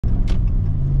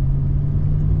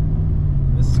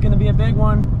be a big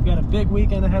one. We've got a big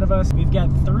weekend ahead of us. We've got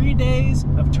 3 days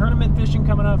of tournament fishing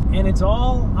coming up, and it's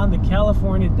all on the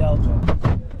California Delta.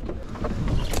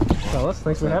 Fellas,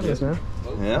 thanks for having us, man.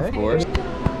 Yeah, of course.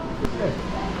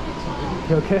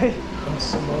 You okay? I'm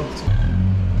smoked.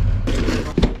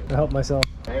 I help myself.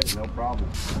 Hey, no problem.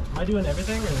 Am I doing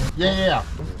everything? Or? Yeah.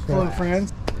 Hello,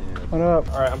 friends. What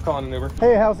up? All right, I'm calling an Uber.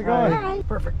 Hey, how's it going? Hi.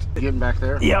 Perfect. Getting back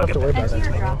there? Yeah, I don't have to worry about Enter that.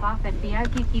 your drop off at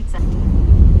VIP Pizza.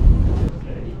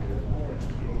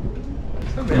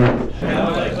 So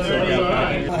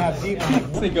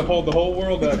you can hold the whole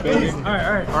world up, baby. All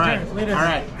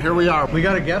right. Here we are. We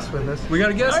got a guest with us. We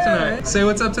got a guest tonight. Say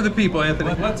what's up to the people,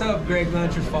 Anthony. What's up, Greg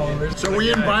Blanchard's followers? So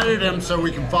we invited him so we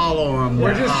can follow him.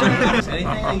 We're just Anything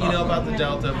that you know about the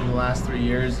Delta for the last 3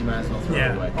 years, you might as well throw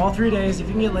it away. all 3 days. If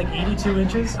you can get like 82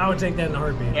 inches, I would take that in a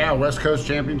heartbeat. Yeah, West Coast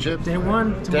Championship. Day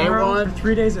one, tomorrow, Day one.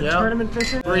 3 days of Yep. tournament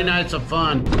fishing. 3 nights of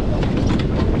fun.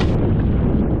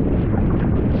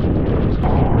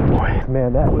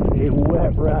 Man, that was a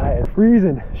wet ride.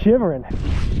 Freezing, shivering.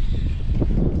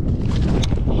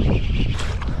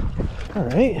 All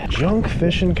right, junk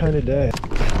fishing kind of day.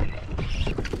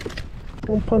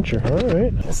 One puncher, all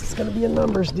right. This is gonna be a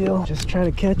numbers deal. Just try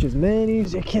to catch as many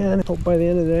as you can. Hope by the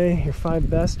end of the day, your 5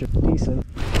 best are decent.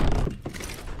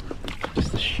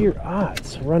 Just the sheer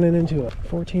odds running into a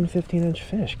 14, 15-inch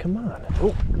fish. Come on.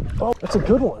 Oh, that's a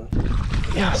good one.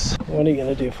 Yes. What are you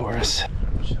gonna do for us?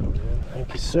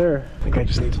 Thank you, sir. I think I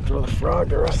just need to throw the frog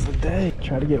the rest of the day.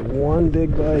 Try to get one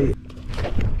big bite.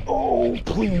 Oh,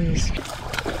 please.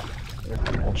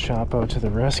 I'll chop out to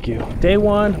the rescue. Day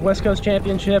one, West Coast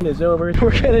Championship is over.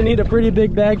 We're gonna need a pretty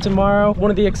big bag tomorrow. One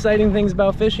of the exciting things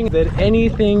about fishing is that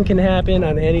anything can happen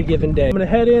on any given day. I'm gonna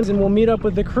head in and we'll meet up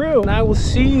with the crew. And I will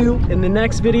see you in the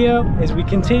next video as we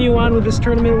continue on with this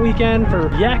tournament weekend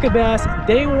for Yak-a-Bass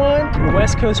Day 1,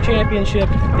 West Coast Championship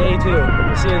Day 2.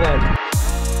 We'll see you then.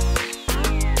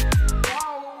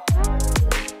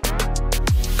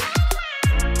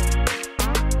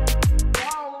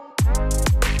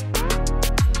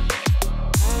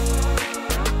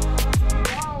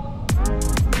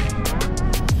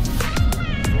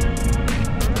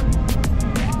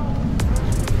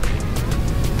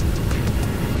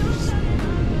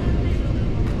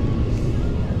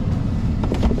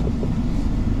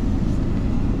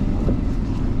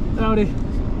 Howdy. God,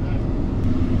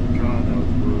 that was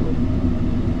brutal.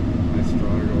 I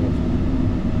struggled.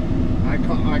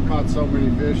 I caught so many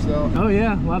fish though. Oh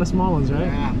yeah, a lot of small ones, right?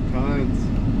 Yeah, tons.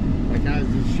 Like I was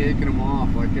just shaking them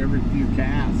off like every few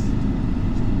casts.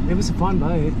 It was a fun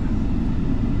bite.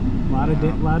 Lot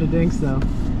of dinks though.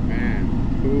 Man,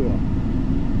 cool.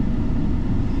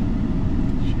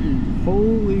 Jeez.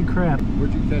 Holy crap.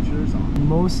 Where'd you catch yours on?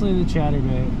 Mostly the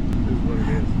chatterbait. Is what it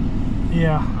is.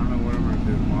 Yeah. I don't know what I'm gonna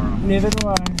do tomorrow. Neither do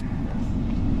I.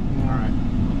 Alright,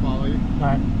 I'll follow you.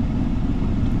 Alright.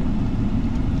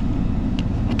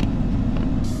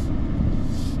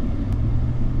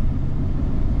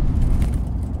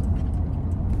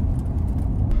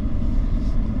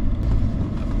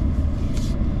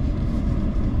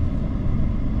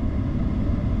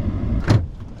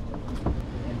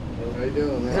 How you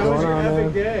doing, man? How was your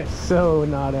epic day? So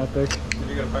not epic. Did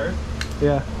you get a pirate?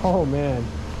 Yeah. Oh man,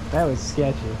 that was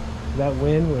sketchy. That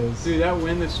wind was. Dude, that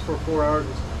wind this for 4 hours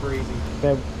was crazy.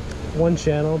 That one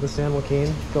channel, the San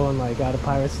Joaquin, going like out of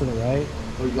Pirates to the right.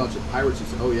 Oh, you got your pirates.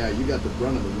 Oh yeah, you got the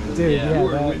brunt of the wind. Dude, Yeah. yeah. You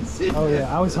were that- wind sick. oh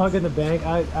yeah, I was hugging the bank.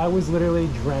 I was literally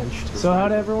drenched. So how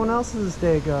did everyone else's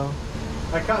day go?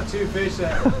 I caught 2 fish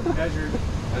that measured.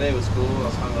 My day was cool. I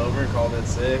was hungover, called in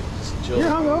sick, just chilled. You're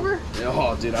hungover? Yeah,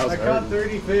 oh, dude, I was I caught hurting.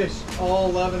 30 fish, all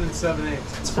 11 and 7/8.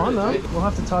 It's fun though. We'll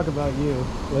have to talk about you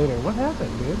later. What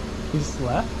happened, dude? You just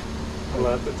left? I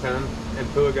left at 10, and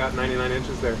Pua got 99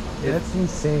 inches there. That's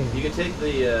insane. You can take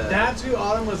the. That's who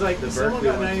Autumn was like, someone Berkeley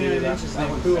got one, 99 too. That- inches that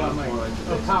named one Pua. I'm sounds like, more like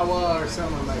oh, this. Kawa or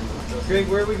something. I'm like, Greg,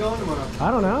 where are we going tomorrow?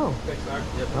 I don't know. Thanks, Doc.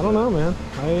 I don't know, man.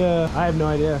 I have no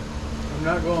idea. I'm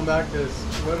not going back to this.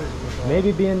 What is it?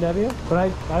 Maybe B&W, but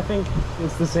I think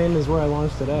it's the same as where I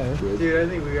launched today. Dude, I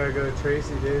think we gotta go to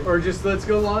Tracy, dude. Or just let's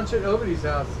go launch at Obity's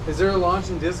house. Is there a launch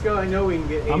in Disco? I know we can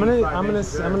get 85 I'm gonna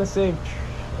save.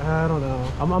 I don't know.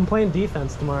 I'm playing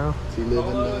defense tomorrow. Is he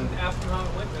living?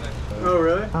 Oh,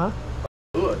 really? Huh?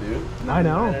 Pua, dude. I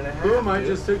know. Who am I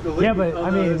just took the lead? Yeah, but Oh, I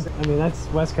no, mean that's- that's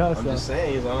West Coast I'm though. just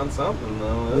saying, he's on something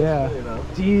though. That's, Yeah. You know,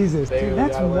 Jesus, They dude, really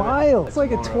that's gotta let it- wild. It's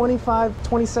like a tomorrow. 25,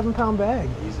 27 pound bag.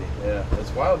 easy. Yeah.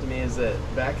 What's wild to me is that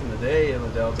back in the day in the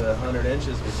Delta, 100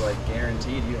 inches was like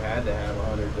guaranteed. You had to have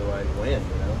 100 to like win.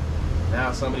 You know.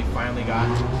 Now somebody finally got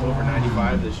over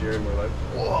 95 this year, and we're like,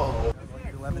 whoa.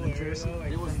 11 inches.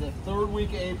 It was the 3rd week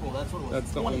of April. That's what it was.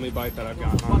 That's the only bite that I've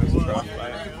gotten on this truck.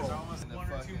 It's almost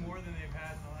 1 or 2 more than they've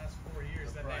had in the last 4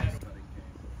 years that they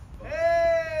had.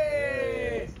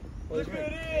 Hey! Look who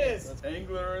it is!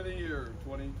 Angler of the Year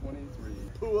 2023.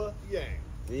 Pua Yang.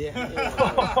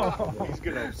 Yeah. He's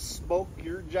gonna smoke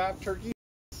your jive turkey.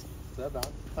 What's that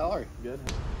about? How are you? Good.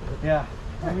 Yeah.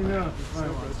 Let me know.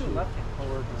 Let's do left hand.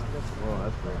 Oh,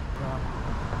 that's great.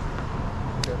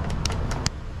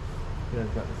 You guys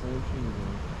got the same shoes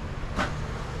on.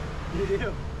 You do.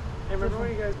 Hey, remember when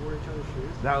you guys wore each other's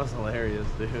shoes? That was hilarious,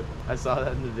 dude. I saw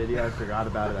that in the video. I forgot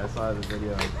about it. I saw the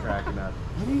video. I was cracking up.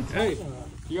 Hey,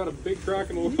 you got a big crock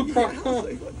and a little crock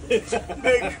on. Big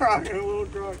crock and a little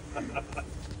crock.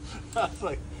 I was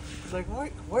like,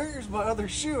 where's my other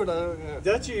shoe? And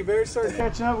Dutchie, you better start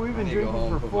catching up. We've been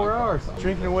drinking for 4 hours.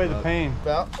 Drinking away the pain.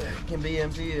 Well, it can be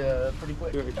empty pretty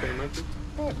quick. You have a can empty?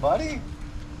 Hey, buddy.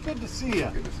 Good to see you.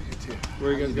 Good to see you too. Where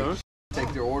are you guys going?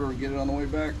 Take their order and get it on the way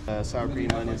back. Sour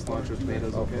cream, onions, cilantro,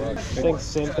 tomatoes, okay? I think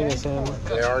same thing as him.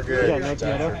 They are good. Yeah, no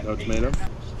tomato. No tomato?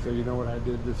 So you know what I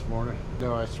did this morning?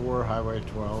 No, I swore Highway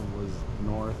 12 was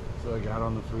north. So I got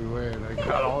on the freeway and I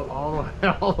got all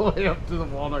the way up to the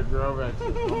Walnut Grove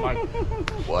exit. I'm like,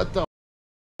 what the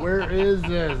where is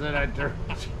this? And I turned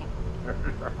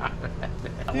around.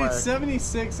 Dude,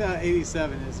 76 out of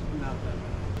 87 is not that bad.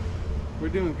 We're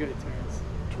doing good, Terrence.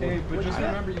 Hey, but just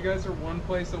remember, you guys are one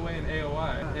place away in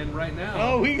AOI, and right now.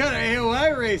 Oh, we got an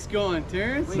AOI race going,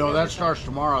 Terrence. No, that starts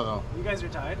tomorrow though. You guys are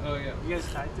tied? Oh yeah. You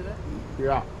guys tied today?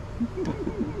 Yeah.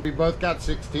 We both got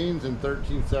 16s and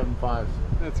 13.75s.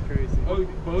 That's crazy. Oh,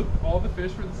 all the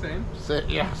fish were the same.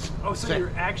 Yes. Oh, so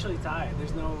you're actually tied.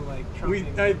 There's no like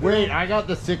trumping. Wait, I got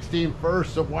the 16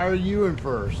 first, so why are you in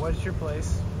first? What's your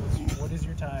place? What is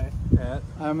your tie at?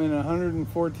 I'm in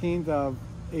 114th of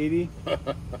 80.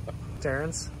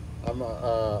 Terrence? I'm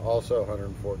also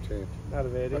 114. Out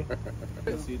of 80?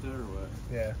 Casita or what?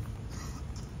 Yeah.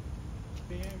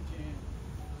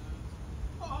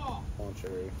 On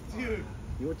cherry. Dude,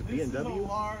 You went to this is a B&W?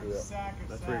 large Yeah. sack of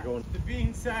That's where you're going. The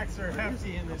bean sacks are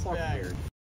hefty in this bag. Not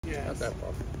Yes. that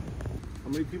far. How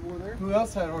many people were there? Who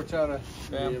else had horchata?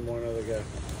 Me and one other guy.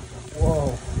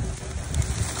 Whoa.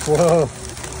 Whoa.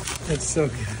 It's so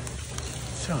good.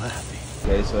 So happy.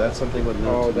 Okay, so that's something with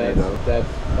no tomato. that's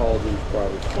all these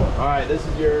probably. All right, this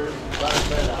is your last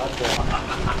bite out there.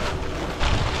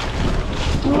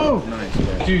 Whoa! Nice,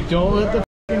 man. Dude, don't let the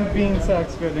f***ing bean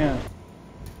sacks go down.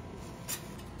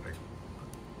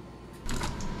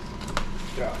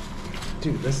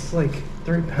 Dude, this is like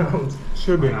 3 pounds.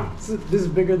 Should be. This is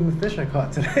bigger than the fish I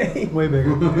caught today. Way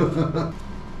bigger.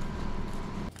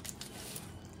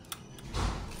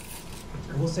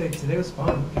 I will say today was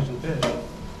fun catching fish.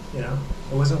 You know,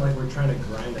 it wasn't like we're trying to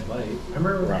grind a bite. I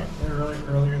remember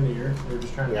earlier in the year, we were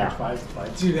just trying to catch 5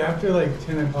 bites. Dude, after like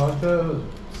 10 and pasta,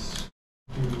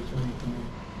 it was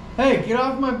hey, get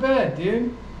off my bed,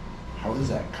 dude. How is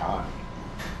that caught?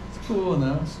 It's cool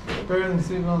enough. Better than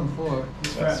sleeping on the floor. It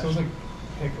smells like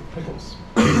pickles.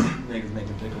 Niggas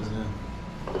making pickles now.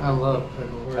 I love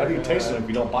pickles. How do you taste them if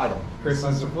you don't bite them? Chris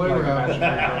is the flavor Like of a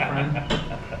girlfriend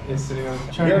is sitting on.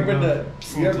 You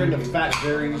ever been to Fat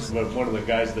Jerry's? One of the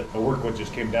guys that I work with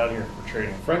just came down here for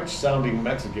training. French sounding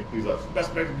Mexican. He's like,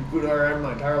 best Mexican food I ever had in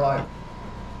my entire life.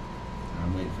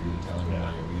 I'm waiting for you to tell me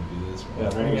how you're going to do this.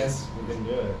 I guess we can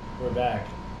do it. We're back.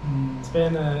 It's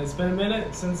been a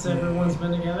minute since everyone's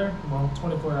been together. Well,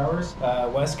 24 hours.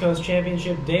 West Coast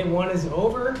Championship Day 1 is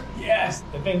over. Yes!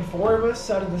 I think 4 of us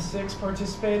out of the 6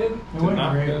 participated. It went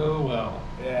great. go well.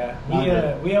 Yeah.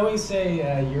 We always say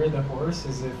you're the horse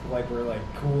as if like we're like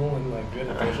cool and like good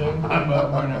at fishing.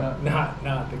 But we're not.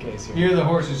 Not the case here. You're the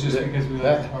horses just because we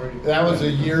like to party. That was a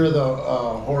year of the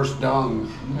horse dung.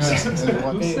 Who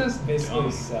says Basically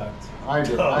dung? sucked. I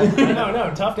did.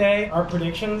 No, tough day. Our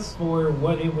predictions for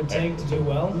what it would take to do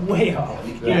well, way off.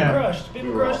 Yeah. Crushed.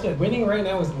 Been crushed it. Winning right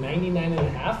now is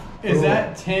 99.5. Is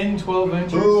that 10, 12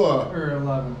 inches or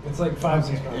 11? It's like 5-6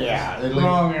 pounds. Yeah. At least.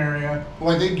 Wrong area.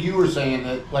 Well, I think you were saying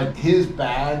that like his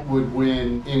bag would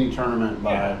win any tournament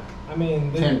by I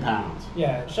mean, 10 pounds.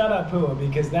 Yeah, shout out Pua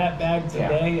because that bag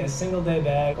today, a single day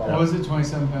bag. What was it,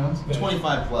 27 pounds?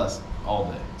 25 plus all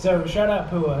day. So shout out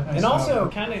Pua. That's And also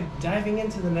awesome. kind of diving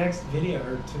into the next video,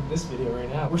 or to this video right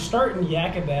now. We're starting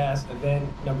Yak-a-Bass event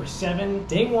number 7,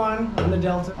 day 1 on the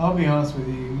Delta. I'll be honest with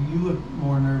you, you look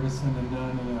more nervous than a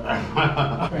nun.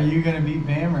 Are you going to beat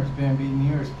Bam, or is Bam beating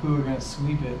you, or is Pua going to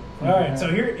sweep it? Alright, so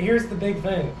here's the big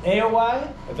thing.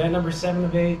 AOI, event number 7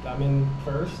 of 8. I'm in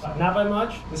first. Not by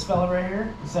much. This fella right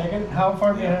here, second. How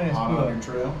far behind is On your Pua?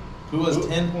 trail. Who was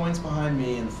 10 points behind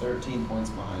me and 13 points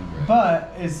behind Greg.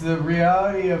 But it's the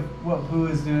reality of what Pooh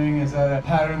is doing is a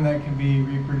pattern that can be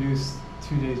reproduced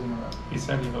 2 days in a row. He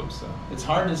said he hopes so. It's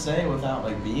hard to say without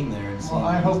like being there and seeing. Well,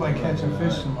 I hope I catch a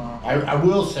fish tomorrow. I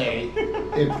will say,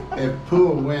 if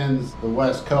Pua wins the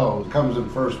West Coast, comes in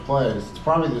first place, it's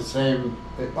probably the same.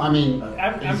 I mean,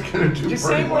 he's going to do just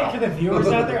pretty saying, well. like, for the viewers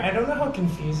out there, I don't know how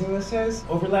confusing this is.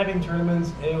 Overlapping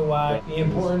tournaments, AOI, the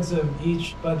importance of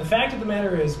each. But the fact of the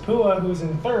matter is, Pua, who's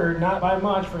in third, not by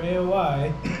much for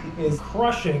AOI, is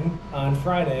crushing on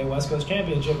Friday, West Coast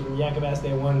Championship, and Yak-a-Bass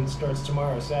Day 1 starts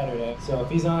tomorrow, Saturday. So if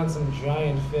he's on some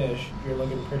giant fish, you're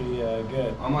looking pretty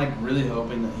good. I'm like really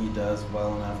hoping that he does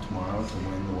well enough tomorrow to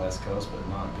win the West Coast, but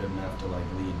not good enough to like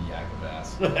lead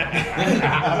Yak-a-Bass.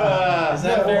 Is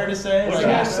that fair to say?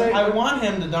 Like, I want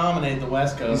him to dominate the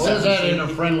West Coast. He says that in a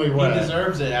friendly way. He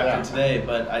deserves it after today,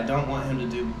 but I don't want him to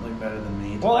do like better than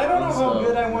me. Well, I don't know how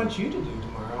good I want you to do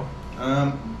tomorrow.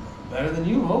 Better than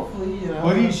you, hopefully. You know.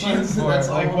 What are you shooting for? That's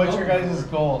all Like, I'm what's your hoping guys' for.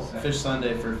 goals? Fish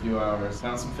Sunday for a few hours,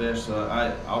 count some fish. So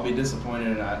I'll be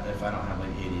disappointed if I don't have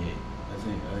like 88. I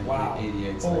think Wow.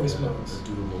 88's Holy like smokes. a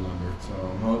doable number. So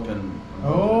I'm hoping.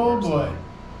 Oh it works boy. out.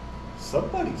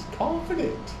 Somebody's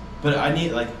confident. But I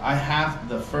need I have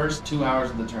the first 2 hours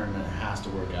of the tournament. It has to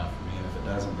work out for me, and if it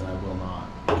doesn't, then I will not.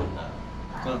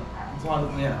 So it's a lot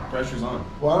of pressure's on.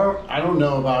 Well, I don't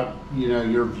know about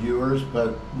your viewers,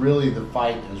 but really the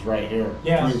fight is right here.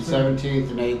 Yeah. Between 17th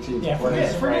and 18th Yeah,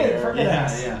 place. forget Yeah,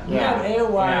 us. yeah. We have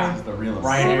AOI. This is the realest.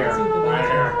 Right here. 17th and Right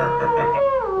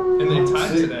 18th. here. And they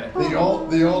tied See, today.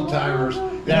 The old timers.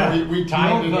 Yeah, we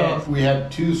tied The old it. We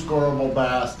had 2 scoreable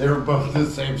bass. They were both the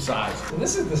same size.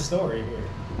 This is the story here.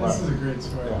 This is a great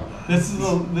story. Yeah.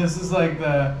 This is like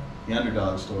the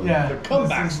underdog story. yeah The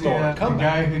comeback this is story, The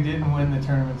comeback. guy who didn't win the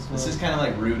tournament story. This is kind of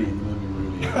like Rudy, the movie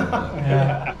Rudy.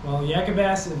 Yeah. Well,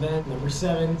 Yak-a-Bass event number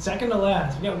 7, second to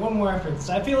last. We got one more after this.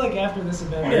 I feel like after this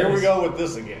event. Here we go with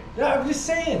this again. No, I'm just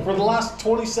saying. For the last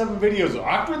 27 videos,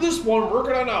 after this one, we're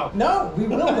gonna know. No, we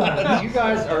will not. You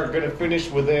guys are gonna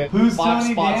finish within Who's 5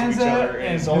 Tony spots of each Danza other, and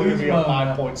and it's only gonna who's be a Mona?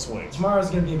 5-point swing. Tomorrow's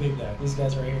gonna be a big day. These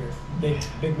guys right here.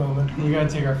 Big moment. We gotta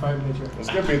take our fight picture. It's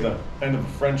gonna be the end of a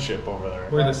friendship over there.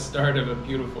 We're the start of a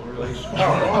beautiful relationship. One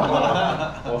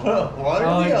I or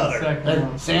like the the other. second And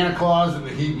one. Santa Claus and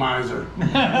the heat miser.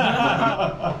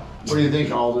 What do you think,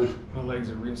 Alden? My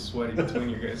legs are real sweaty between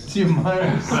you guys. See, mine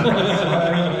is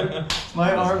sweating.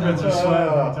 My armpits are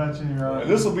sweating from touching your arm. And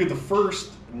this will be the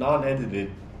first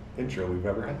non-edited intro we've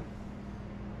ever had.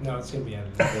 No, it's gonna be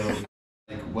edited.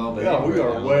 Well, baby. Yeah, we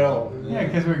are well. Yeah,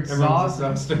 because we're Everyone's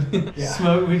exhausted. exhausted. Yeah.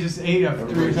 Smoke. We just ate a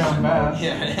 3-pound bass.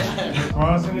 Yeah.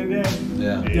 Tomorrow's a new day.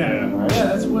 Yeah. Yeah,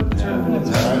 that's what the tournament is.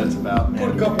 That's what it's about,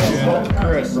 man. Put a couple of salt to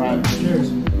Chris. Right. Cheers.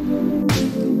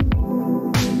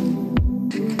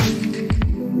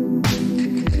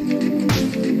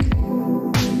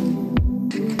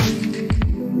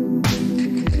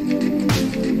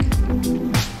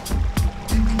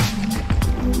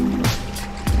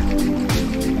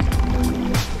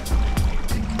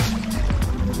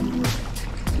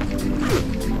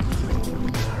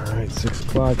 All right, 6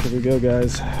 o'clock. Here we go,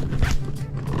 guys.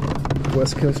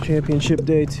 West Coast Championship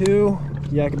Day 2,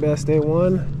 Yak-a-Bass Day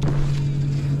 1.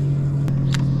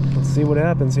 Let's see what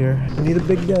happens here. We need a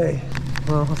big day.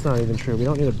 Well, that's not even true. We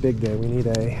don't need a big day. We need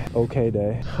a okay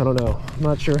day. I don't know. I'm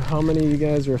not sure how many of you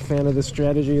guys are a fan of this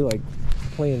strategy, like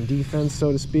playing defense,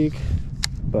 so to speak.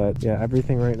 But yeah,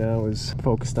 everything right now is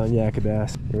focused on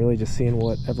Yak-a-Bass. Really just seeing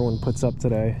what everyone puts up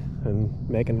today and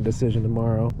making a decision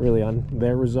tomorrow, really on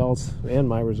their results and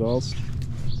my results.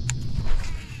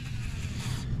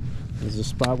 This is a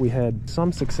spot we had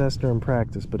some success during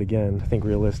practice, but again, I think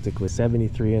realistically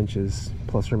 73 inches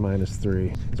plus or minus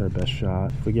 3 is our best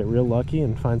shot. If we get real lucky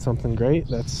and find something great,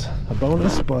 that's a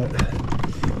bonus, but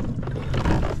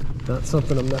not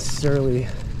something I'm necessarily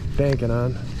banking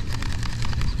on.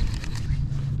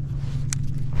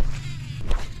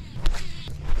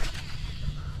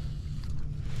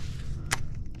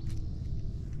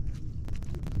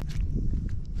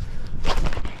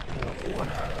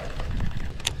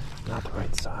 Not the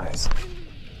right size.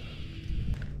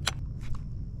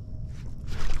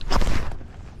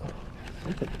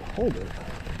 Something pulled it.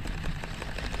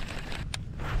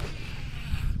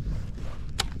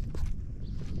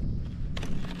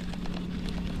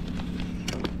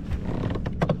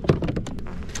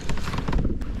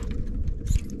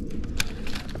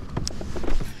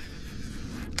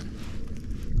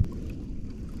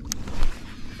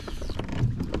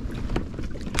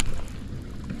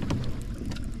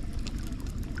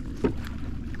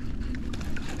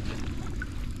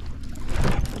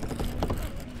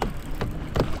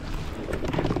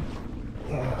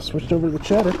 switched over to the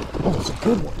cheddar. Oh, it's a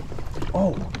good one.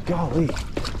 Oh, golly.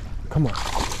 Come on.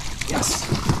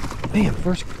 Yes. Man,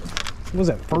 first, what was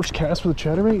that, first cast with a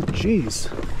chatterbait? Jeez.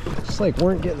 Just like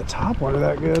weren't getting the top water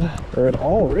that good. Or at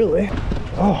all, really.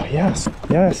 Oh, yes.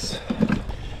 Yes.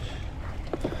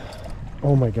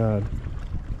 Oh my God.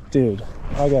 Dude,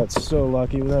 I got so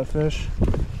lucky with that fish.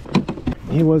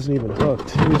 He wasn't even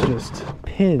hooked. He was just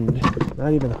pinned.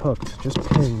 Not even hooked, just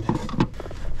pinned.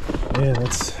 Man,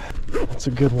 that's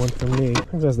a good one for me. I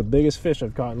think that's the biggest fish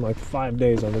I've caught in like 5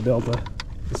 days on the Delta.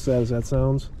 As sad as that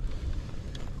sounds.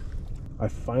 I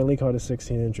finally caught a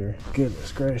 16-incher.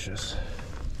 Goodness gracious.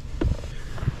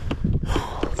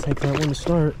 I'll take that one to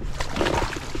start.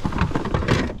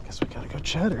 Guess we gotta go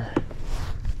cheddar. I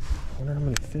wonder how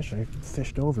many fish I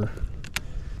fished over.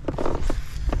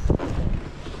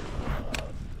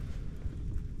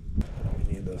 We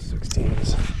need those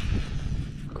 16s.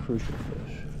 Crucial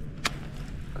fish.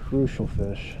 Crucial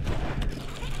fish.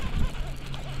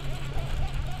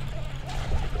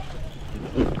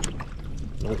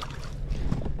 Nope.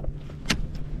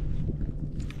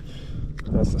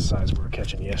 That's the size we were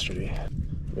catching yesterday. I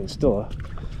mean, still a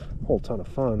whole ton of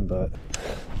fun, but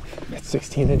that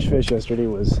 16-inch fish yesterday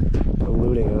was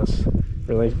eluding us.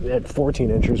 Really, at 14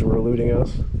 inches were eluding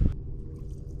us.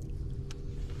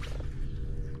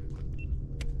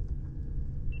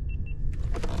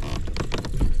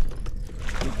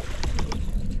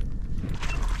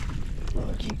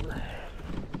 Another keeper.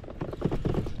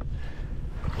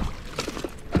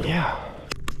 Yeah.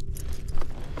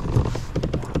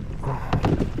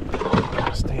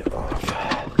 Stay off.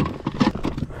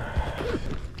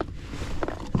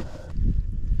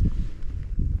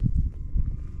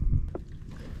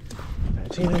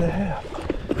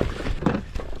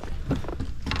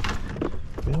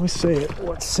 13.5. We always say it,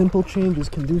 what simple changes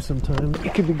can do sometimes.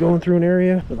 You could be going through an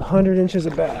area with 100 inches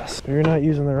of bass. If you're not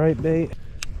using the right bait,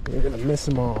 you're gonna miss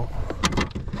them all.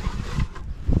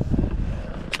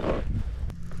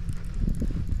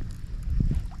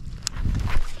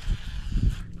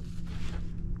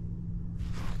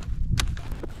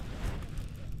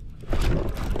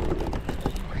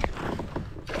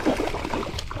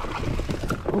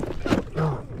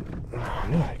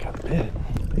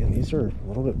 These are a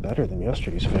little bit better than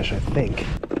yesterday's fish, I think.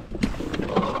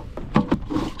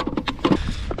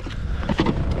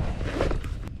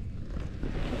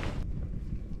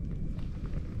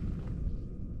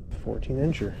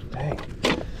 $14-incher, dang.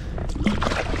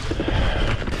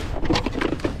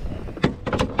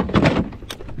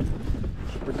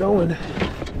 Keep her going.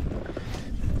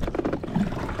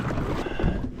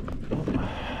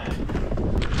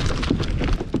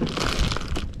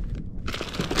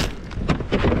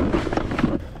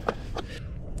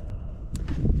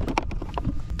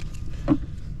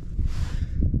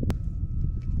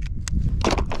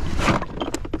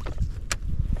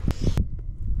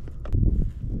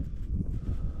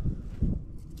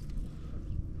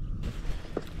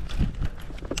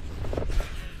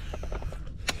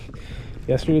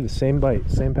 Yesterday, the same bite,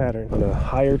 same pattern. On a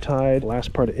higher tide,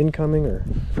 last part of incoming or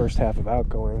first half of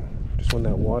outgoing, just when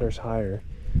that water's higher,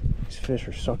 these fish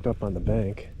are sucked up on the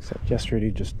bank. Except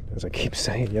yesterday, just as I keep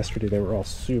saying, yesterday they were all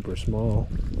super small.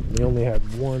 We only had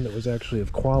one that was actually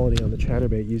of quality on the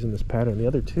chatterbait using this pattern. The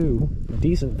other two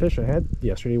decent fish I had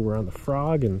yesterday were on the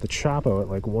frog and the chopo at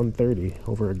like 130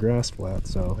 over a grass flat.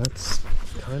 So that's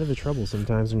kind of the trouble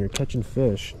sometimes when you're catching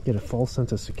fish. You get a false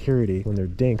sense of security when they're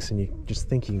dinks and you just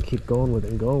think you can keep going with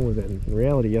it and going with it. And in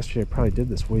reality, yesterday I probably did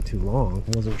this way too long.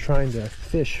 I wasn't trying to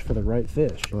fish for the right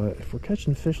fish. But if we're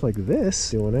catching fish like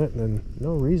this doing it, then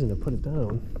no reason to put it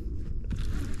down.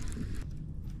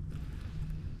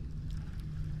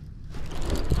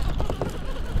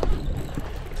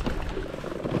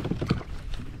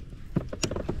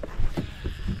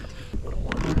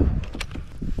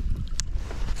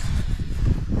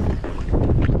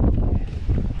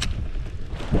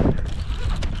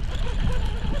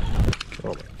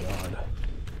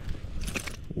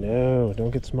 No,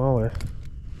 don't get smaller.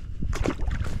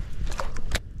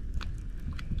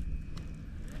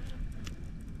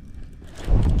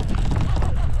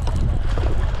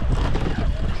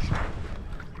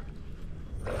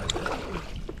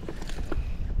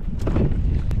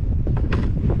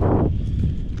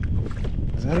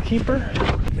 Is that a keeper?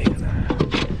 Man.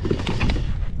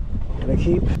 Gonna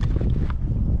keep?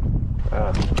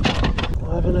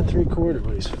 11 3/4,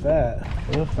 but he's fat.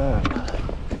 Real fat.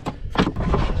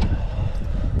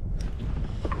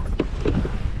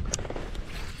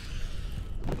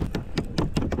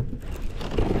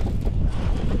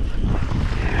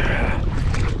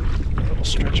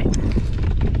 Stretch him.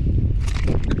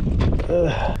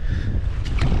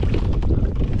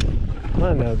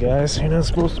 on now, guys. You're not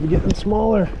supposed to be getting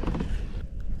smaller.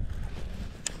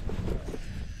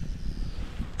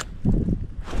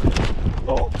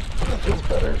 Oh, that feels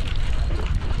better.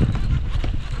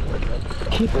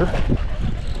 Keeper.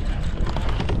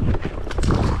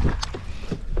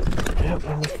 Yep,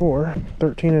 number 4.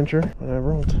 13-incher.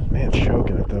 Whatever. Man,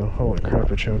 choking it though. Holy crap,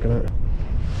 we're choking it.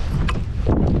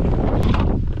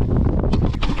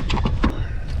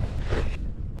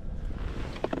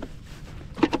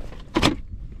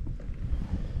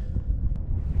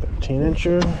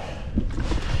 Incher.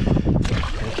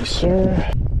 Thank you,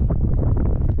 sir.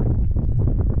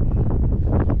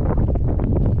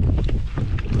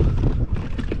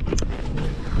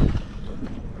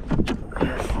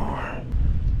 Number 4.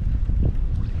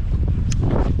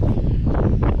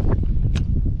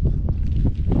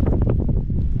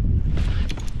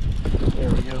 There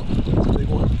we go. It's a big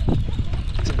one.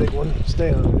 It's a big one.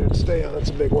 Stay on it, dude. Stay on it. It's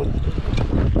a big one.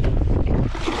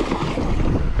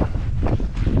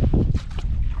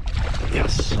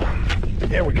 Yes.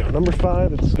 There we go. Number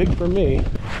 5. It's big for me.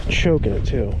 Choking it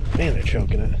too. Man, they're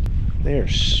choking it. They are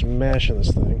smashing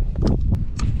this thing.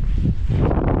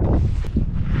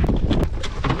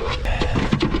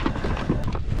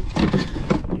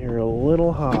 You're a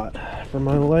little hot for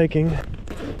my liking.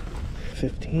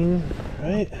 15,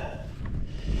 right?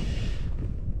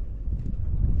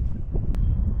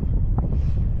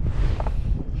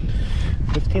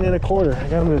 $15.25. I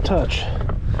got him to touch.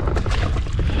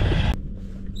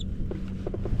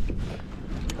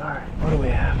 Alright, what do we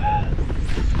have?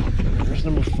 Here's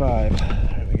number 5.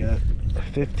 Alright, we got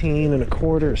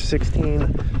 15.25, 16, I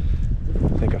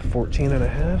think a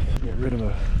 14.5. Get rid of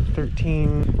a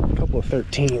 13, a couple of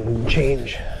 13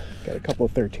 change. Got a couple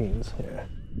of 13s, yeah.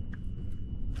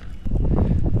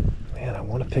 Man, I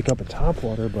want to pick up a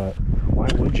topwater, but why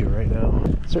would you right now?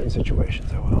 In certain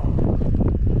situations I will.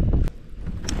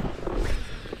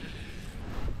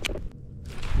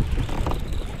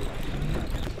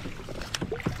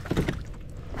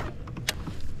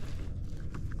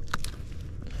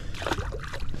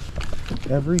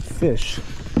 Every fish,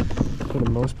 for the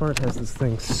most part, has this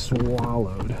thing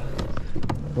swallowed.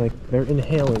 Like, they're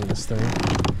inhaling this thing.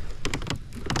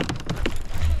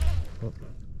 Oh.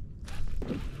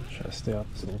 Try to stay off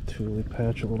this little tule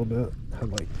patch a little bit.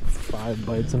 Had like 5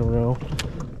 bites in a row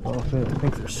off it. I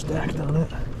think they're stacked on it.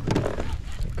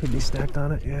 They could be stacked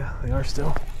on it. Yeah, they are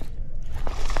still.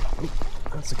 Oh,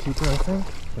 that's a keeper, I think.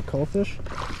 A cullfish.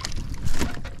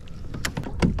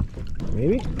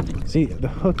 Maybe? See, the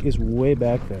hook is way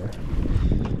back there.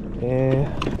 And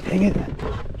dang it.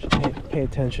 Should pay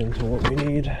attention to what we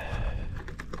need.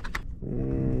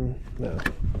 No.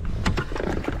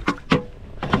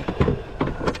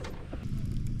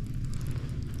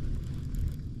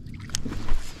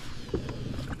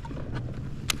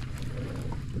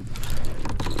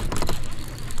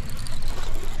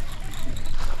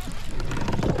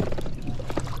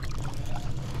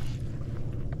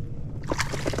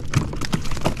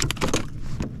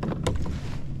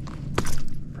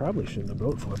 Probably shouldn't have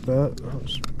boat flipped that. That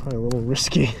was probably a little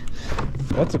risky.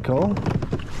 That's a call.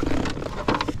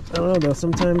 I don't know though,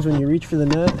 sometimes when you reach for the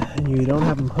net and you don't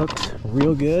have them hooked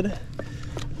real good,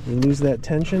 you lose that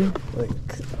tension. Like,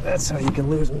 that's how you can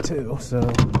lose them too. So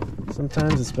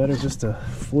sometimes it's better just to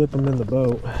flip them in the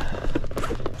boat.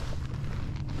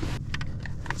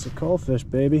 It's a call fish,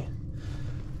 baby.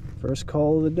 First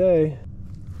call of the day.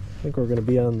 I think we're gonna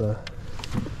be on the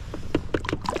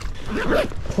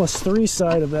 +3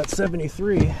 side of that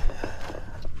 73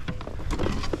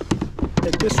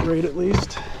 at this rate, at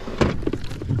least.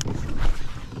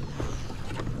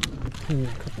 A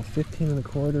couple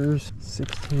 15.25,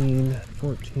 16,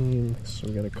 14, so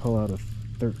we gotta call out a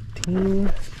 13.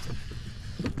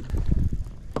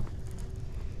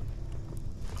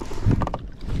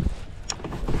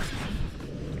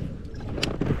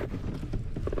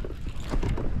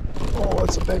 Oh,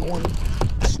 that's a big one.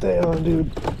 Stay on,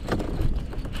 dude.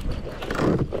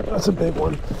 That's a big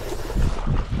one.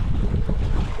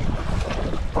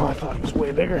 Oh, I thought it was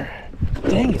way bigger.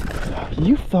 Dang it.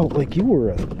 You felt like you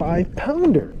were a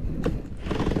 5-pounder.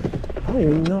 I don't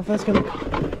even know if that's gonna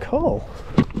cull.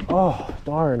 Oh,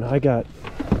 darn. I got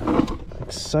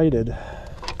excited.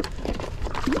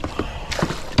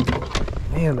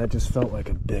 Man, that just felt like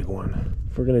a big one.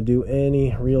 If we're gonna do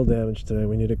any real damage today,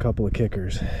 we need a couple of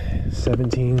kickers.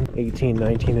 17, 18,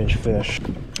 19-inch fish.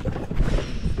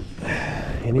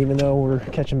 And even though we're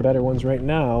catching better ones right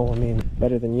now, I mean,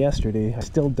 better than yesterday, I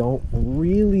still don't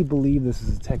really believe this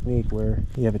is a technique where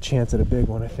you have a chance at a big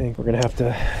one. I think we're gonna have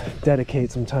to dedicate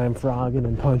some time frogging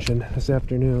and punching this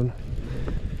afternoon.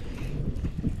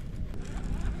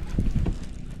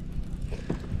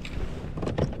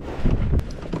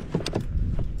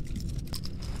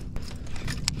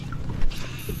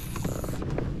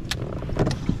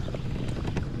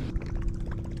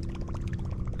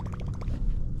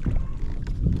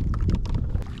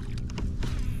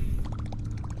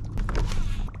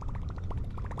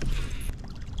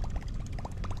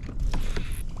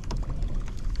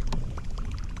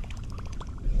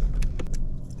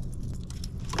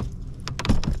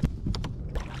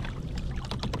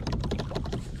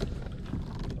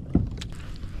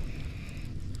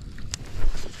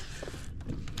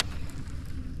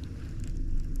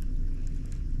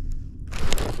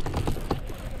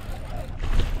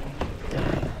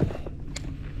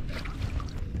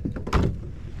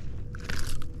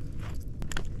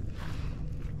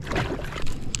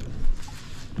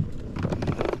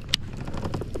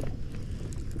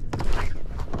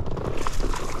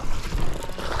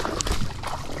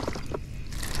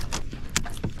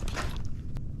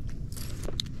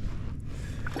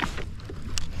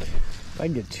 I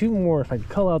can get 2 more, if I could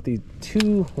cull out the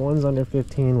 2 ones under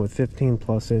 15 with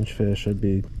 15+ inch fish, I'd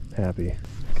be happy.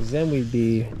 Because then we'd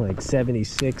be like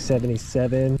 76,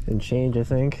 77 and change, I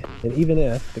think. And even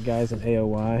if the guys in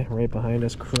AOY right behind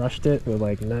us crushed it with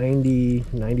like 90,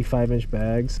 95 inch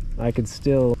bags, I could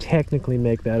still technically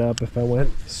make that up if I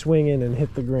went swinging and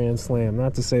hit the Grand Slam.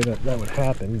 Not to say that that would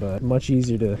happen, but much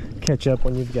easier to catch up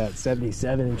when you've got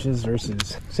 77 inches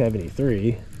versus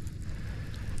 73.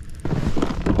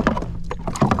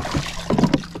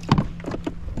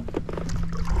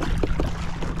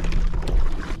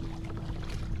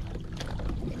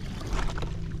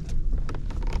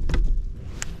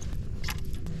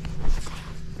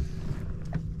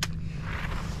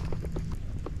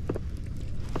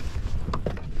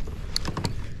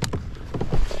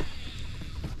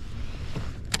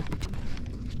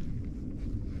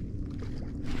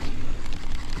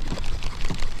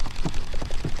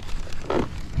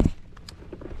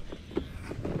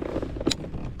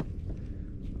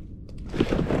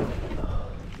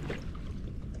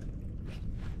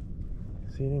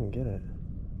 You didn't even get it.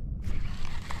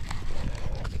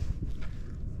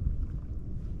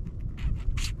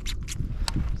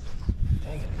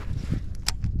 Dang it.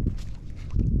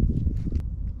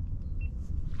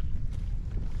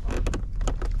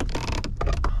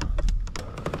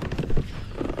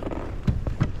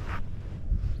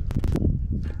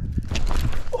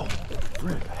 Oh,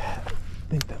 frick. I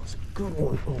think that was a good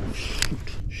one. Oh, shoot.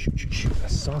 Shoot, shoot, shoot. I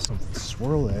saw something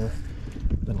swirl there.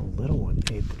 Then a little one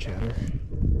ate the chatter.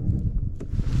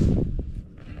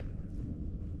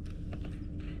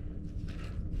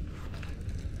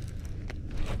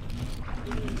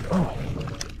 Oh,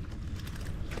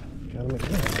 got him again.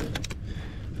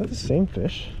 Is that the same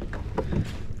fish?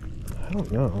 I don't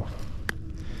know.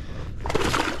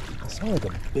 I saw like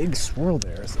a big swirl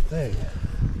there is the thing.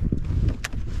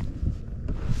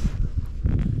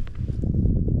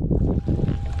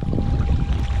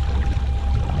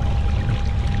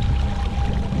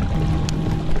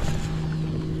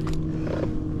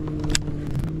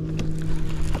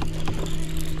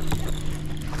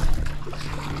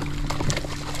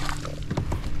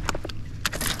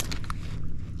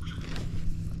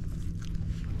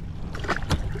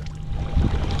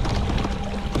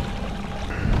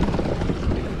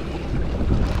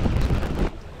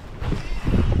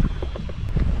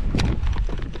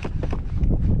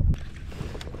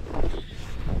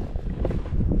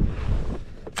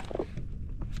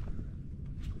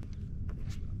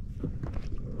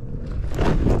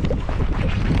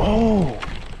 Oh!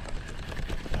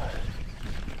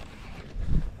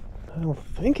 I don't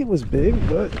think it was big,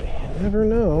 but you never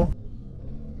know.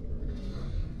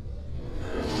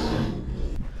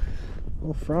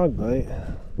 Little frog bite.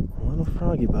 A little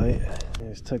froggy bite. I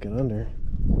just took it under.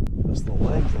 Just the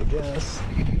legs, I guess.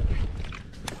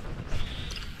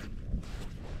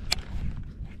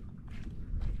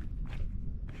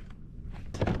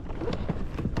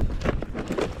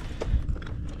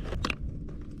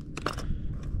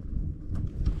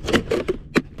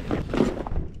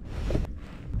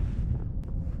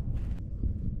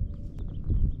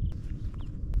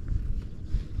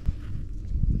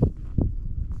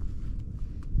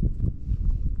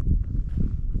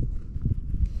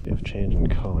 If changing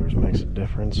colors makes a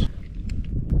difference.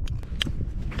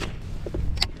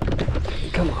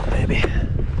 Come on, baby.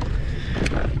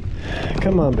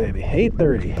 Come on, baby.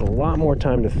 8:30. A lot more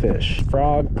time to fish.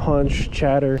 Frog, punch,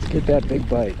 chatter. Get that big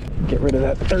bite. Get rid of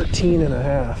that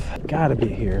 13.5. Gotta be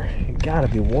here. Gotta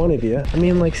be one of you. I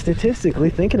mean, like, statistically,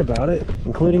 thinking about it,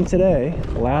 including today,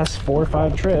 the last 4 or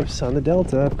 5 trips on the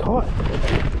Delta, I've caught.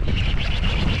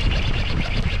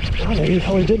 Oh, maybe the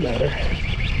color did matter.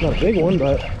 Not a big one,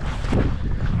 but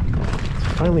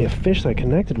finally a fish that I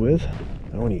connected with.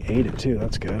 Oh, and he ate it too.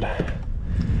 That's good.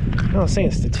 No, I was saying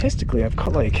statistically, I've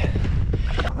caught like,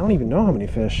 I don't even know how many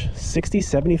fish. 60,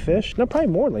 70 fish? No, probably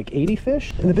more, like 80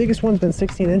 fish. And the biggest one's been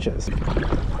 16 inches.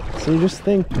 So you just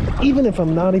think, even if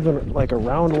I'm not even like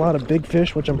around a lot of big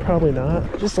fish, which I'm probably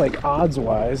not, just like odds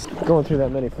wise, going through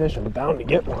that many fish, I'm bound to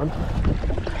get one.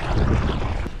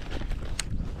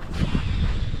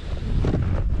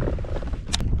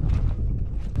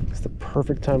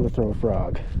 Perfect time to throw a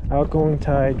frog. Outgoing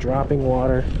tide, dropping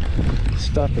water.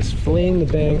 Stuff is fleeing the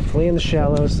bank, fleeing the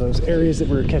shallows, those areas that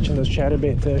we were catching those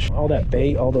chatterbait fish. All that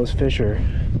bait, all those fish are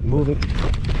moving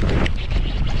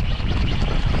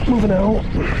out.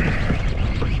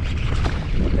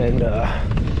 And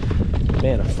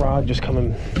man, a frog just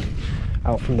coming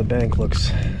out from the bank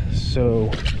looks so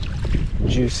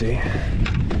juicy.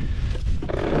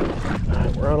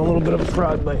 Alright, we're on a little bit of a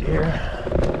frog bite here.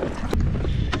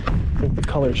 I think the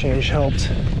color change helped.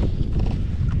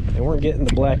 It They weren't getting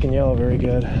the black and yellow very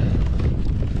good.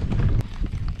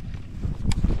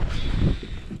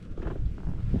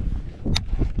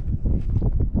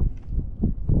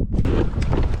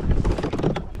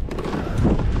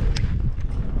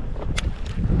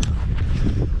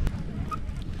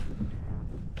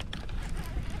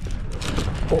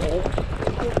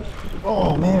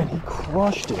 Oh man, he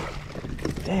crushed it.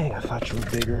 Dang, I thought you were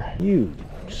bigger. You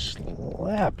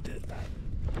slapped it.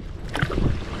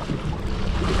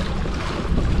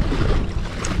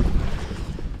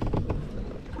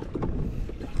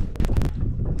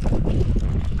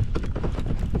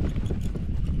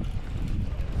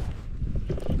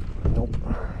 Nope.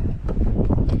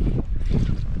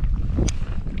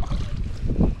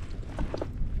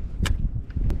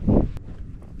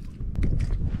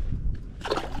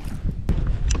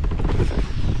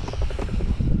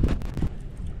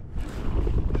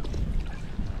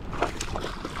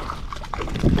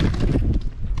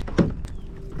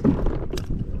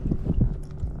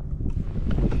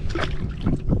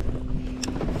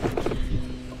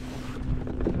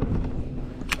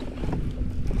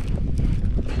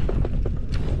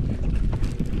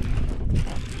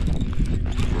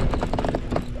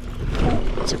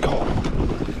 What's it called?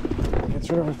 Gets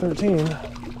rid of our 13.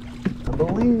 I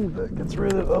believe that gets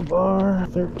rid of our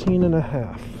 13 and a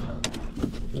half.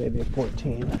 Maybe a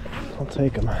 14. I'll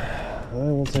take them. I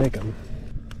will take them.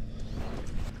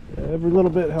 Every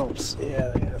little bit helps.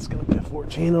 Yeah, it's gonna be a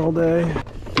 14 all day.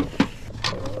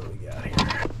 What do we got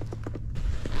here?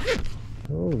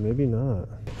 Oh, maybe not.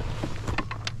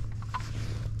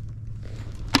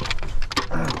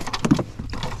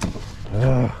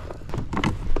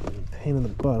 Pain in the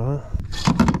butt, huh?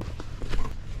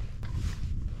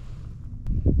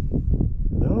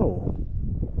 No.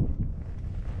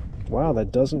 Wow,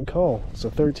 that doesn't cull. It's a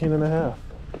 13 and a half.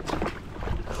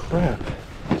 Crap.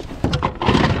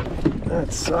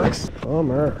 That sucks.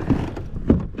 Bummer.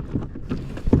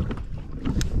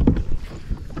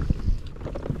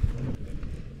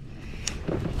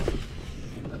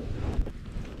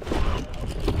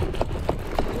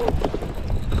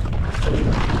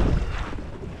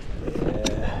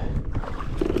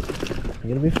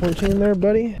 You gonna be 14 there,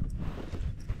 buddy? I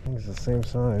think it's the same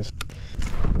size.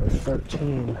 Or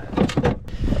 13.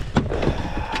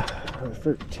 Or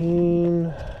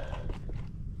 13.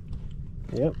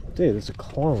 Yep, dude, it's a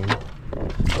clone.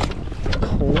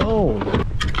 Clone!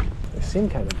 They seem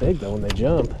kind of big though when they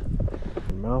jump.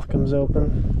 Their mouth comes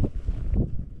open.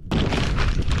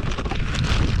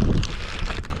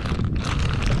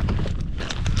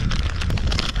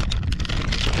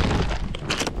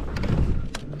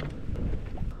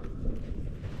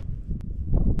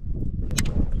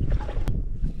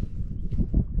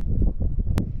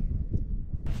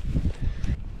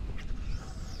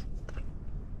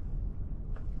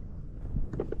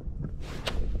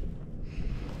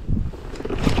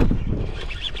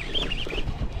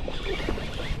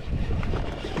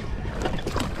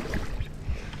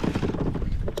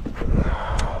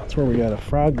 That's where we got a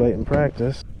frog bite in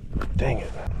practice. Dang it,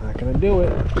 not gonna do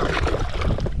it.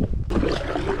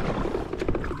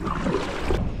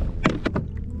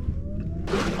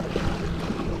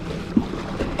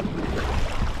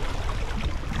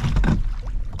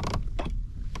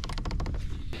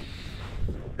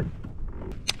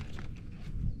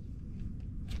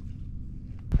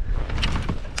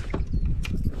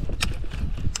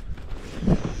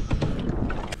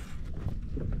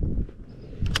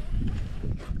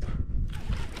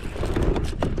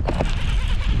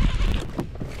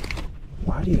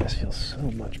 Why do you guys feel so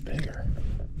much bigger?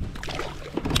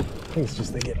 I think it's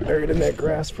just they get buried in that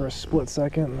grass for a split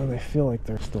second and then they feel like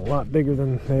they're just a lot bigger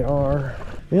than they are.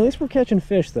 I mean, at least we're catching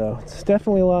fish though. It's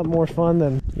definitely a lot more fun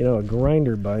than, you know, a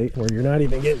grinder bite where you're not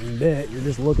even getting bit, you're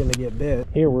just looking to get bit.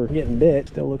 Here we're getting bit,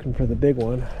 still looking for the big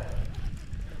one.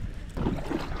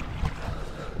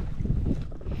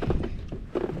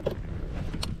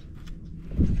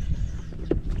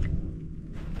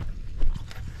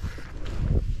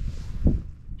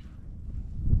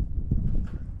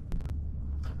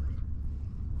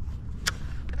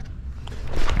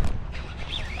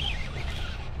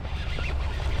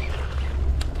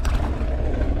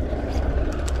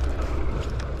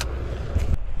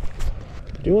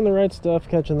 Doing the right stuff,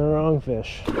 catching the wrong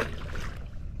fish.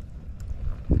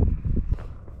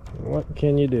 What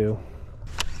can you do?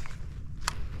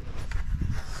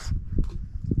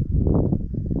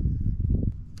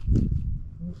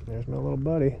 There's my little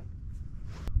buddy.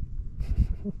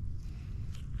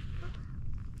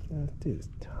 That dude is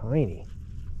tiny.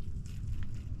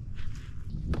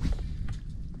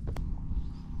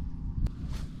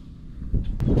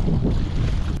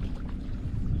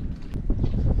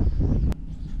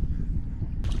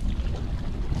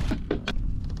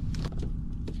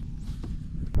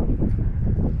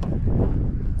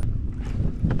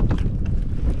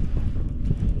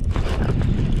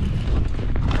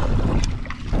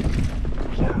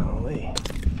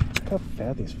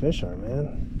 fat these fish are,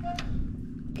 man.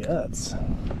 Guts.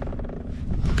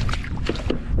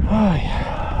 Oh,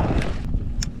 yeah.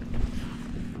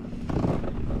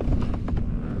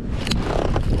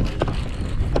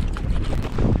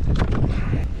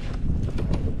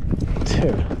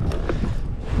 Dude.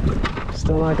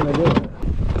 Still not gonna do it.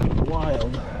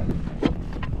 Wild.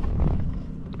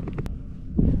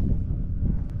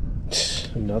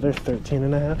 Another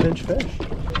 13.5-inch fish.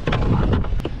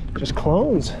 Just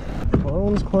clones.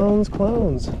 Clones, clones,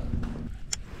 clones.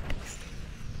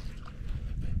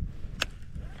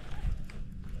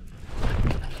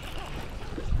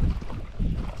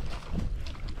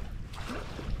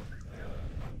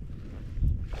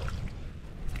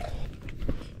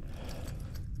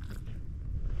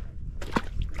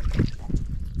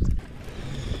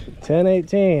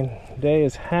 $10.18. Day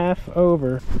is half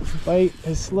over. Bite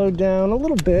has slowed down a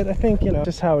little bit. I think, you know,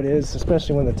 just how it is,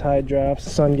 especially when the tide drops,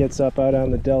 sun gets up out on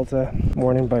the delta.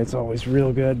 Morning bite's always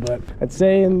real good, but I'd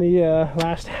say in the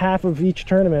last half of each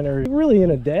tournament, or really in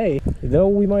a day, though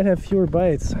we might have fewer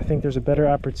bites, I think there's a better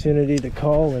opportunity to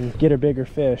call and get a bigger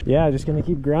fish. Yeah, just gonna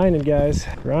keep grinding, guys.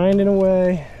 Grinding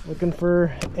away, looking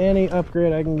for any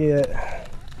upgrade I can get.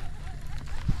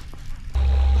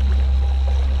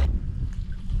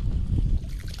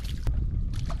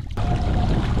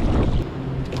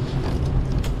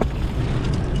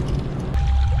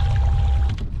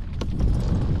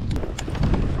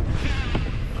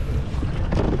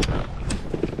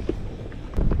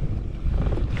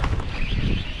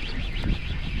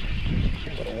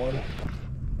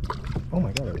 Oh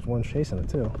my god, there was one chasing it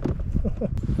too.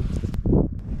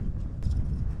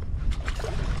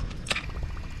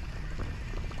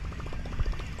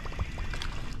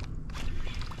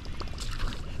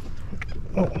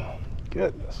 Oh,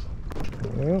 goodness.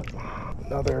 Well,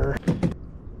 another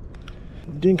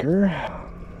dinker.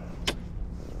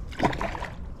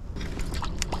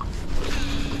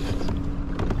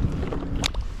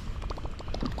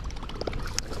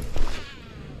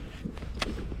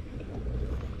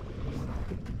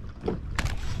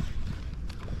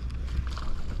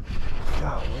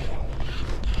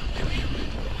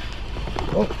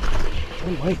 Oh,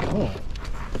 one might call.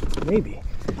 Maybe.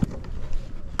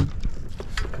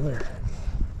 Come here.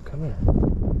 Come here.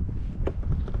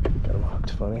 Got him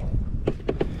hooked funny.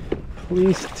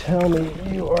 Please tell me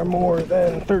you are more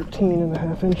than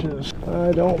 13.5 inches.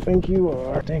 I don't think you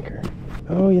are. Dinker.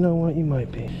 Oh, you know what? You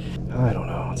might be. I don't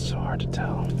know. It's so hard to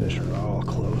tell. Fish are all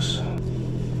close.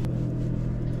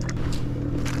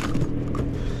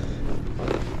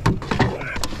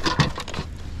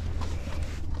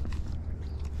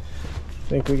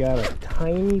 I think we got a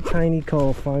tiny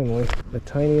cull finally. The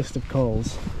tiniest of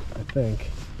culls, I think.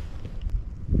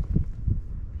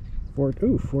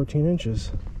 14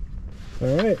 inches.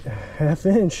 All right,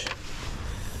 half-inch.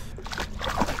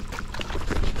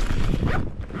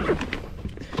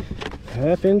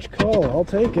 Half-inch cull, I'll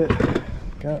take it.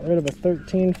 Got rid of a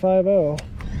 13.50.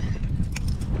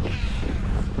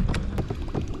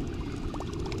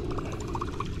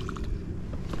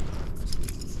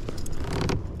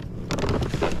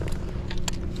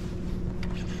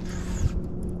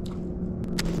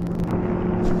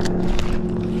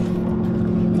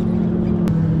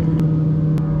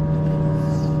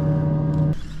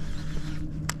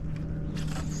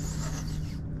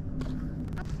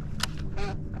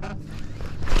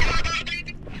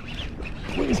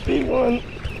 Please be one.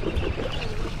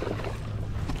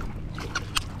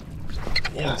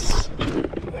 Yes.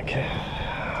 Okay.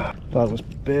 Thought it was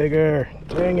bigger.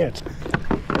 Dang it.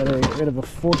 Gotta get rid of a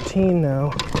 14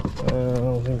 now. I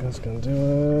don't think that's gonna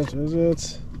do it, is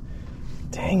it?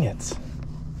 Dang it.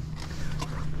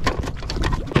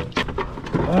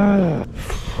 Ah.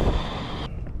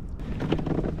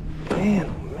 Man,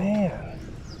 oh man.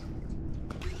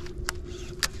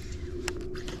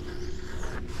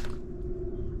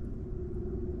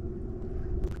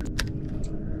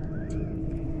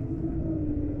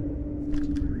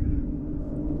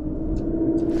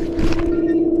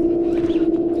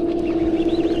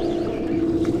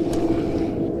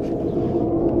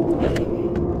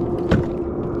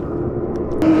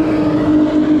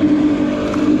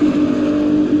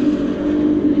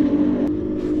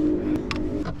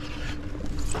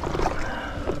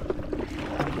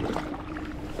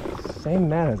 Same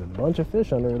mat has a bunch of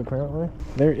fish under it apparently.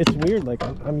 It's weird, like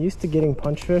I'm used to getting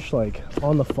punch fish like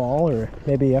on the fall or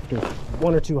maybe after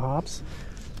 1 or 2 hops.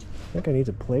 I think I need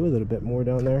to play with it a bit more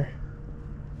down there.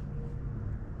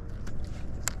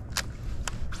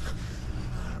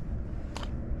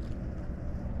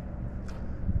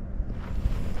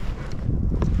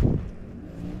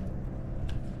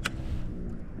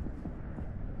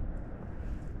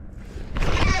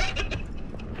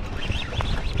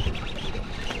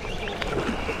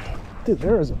 Dude,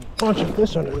 there is a bunch of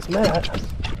fish under this mat.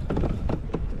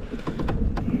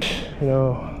 You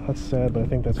know, that's sad, but I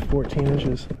think that's 14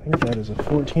 inches. I think that is a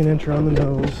 14-incher on the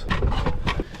nose.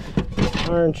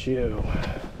 Aren't you?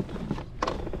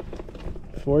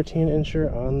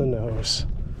 14-incher on the nose.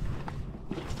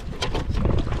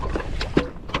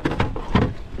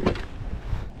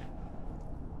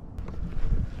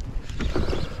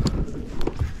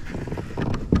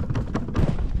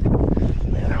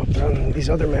 Man, I'll run these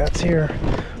other mats here.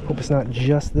 Hope it's not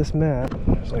just this mat.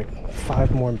 There's like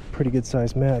 5 more pretty good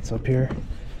sized mats up here.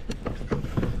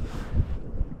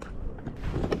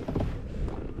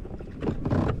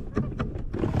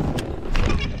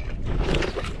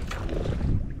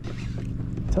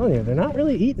 I'm telling you, they're not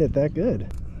really eating it that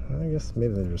good. I guess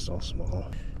maybe they're just all small.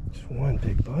 Just one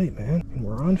big bite, man. And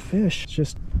we're on fish. It's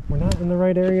just, we're not in the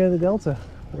right area of the delta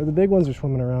where the big ones are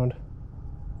swimming around.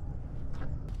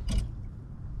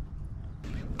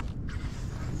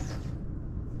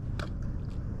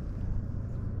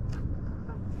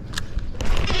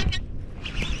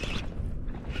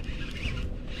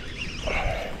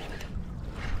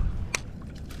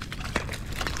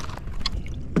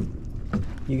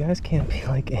 You guys can't be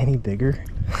like any bigger.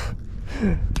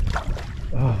 Oh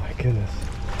my goodness.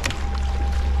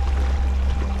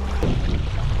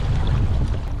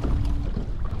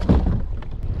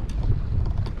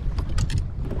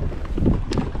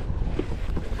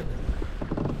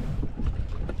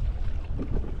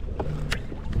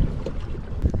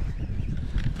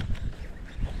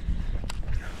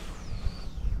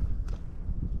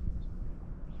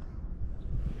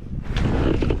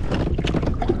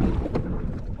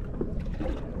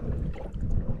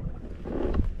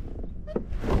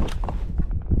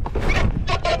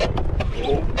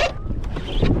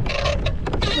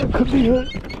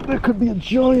 That could be a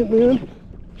giant, man.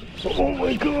 Oh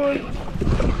my god.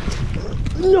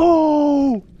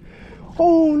 No!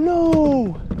 Oh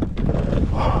no!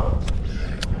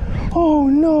 Oh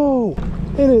no!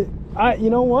 And you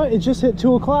know what? It just hit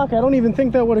 2 o'clock. I don't even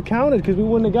think that would have counted because we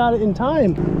wouldn't have got it in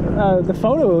time. The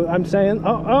photo, I'm saying,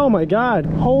 oh my god.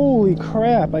 Holy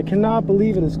crap. I cannot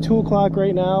believe it is 2 o'clock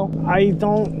right now. I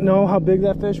don't know how big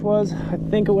that fish was. I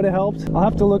think it would have helped. I'll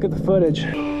have to look at the footage.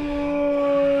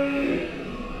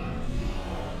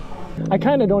 I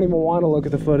kind of don't even want to look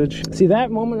at the footage. See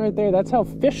that moment right there? That's how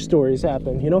fish stories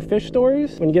happen. You know fish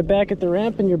stories? When you get back at the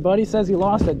ramp and your buddy says he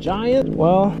lost a giant?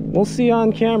 Well, we'll see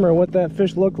on camera what that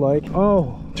fish looked like.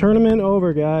 Oh, tournament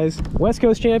over, guys. West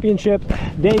Coast Championship,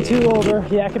 day 2 over.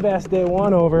 Yak-a-Bass day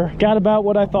 1 over. Got about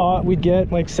what I thought we'd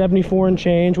get, like 74 and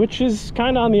change, which is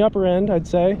kind of on the upper end, I'd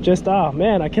say. Just, oh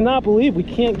man, I cannot believe we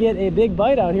can't get a big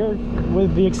bite out here,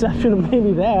 with the exception of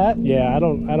maybe that. Yeah, I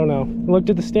don't know. Looked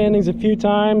at the standings a few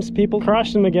times. People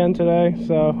crushed them again today.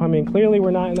 So, I mean, clearly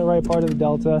we're not in the right part of the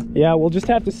delta. Yeah, we'll just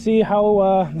have to see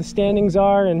how the standings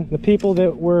are and the people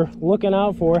that we're looking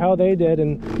out for, how they did,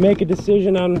 and make a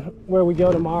decision on where we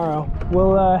go tomorrow.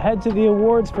 We'll head to the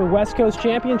awards for West Coast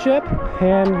Championship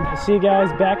and see you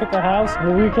guys back at the house.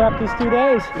 We'll recap these 2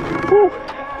 days. Whew.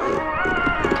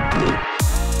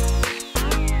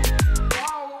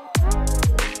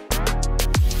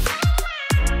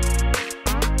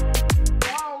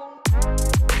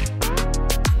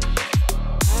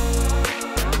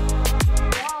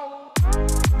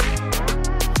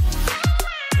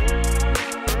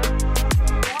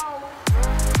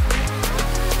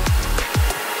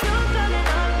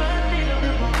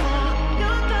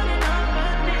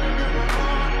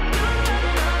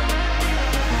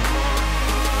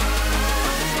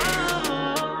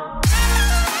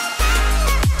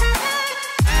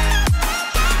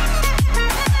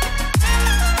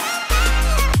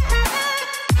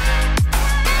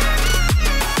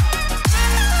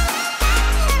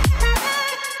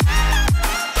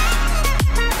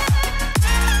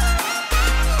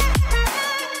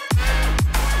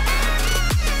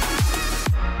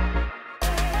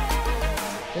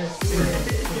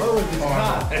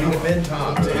 You've been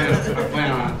topped.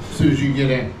 Plan on as soon as you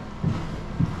get in.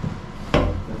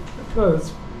 Oh,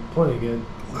 that's plenty good.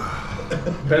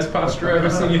 Best posture I've ever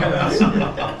seen you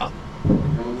have.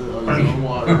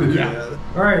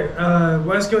 All right,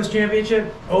 West Coast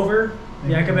Championship over.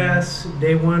 Yak-a-Bass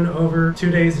day 1 over. 2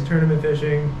 days of tournament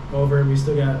fishing over. We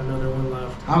still got another one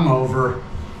left. I'm over.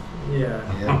 Yeah.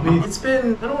 It's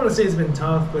been, I don't want to say it's been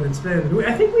tough, but it's been,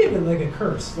 I think we have like a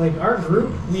curse. Like our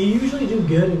group, we usually do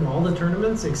good in all the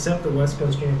tournaments except the West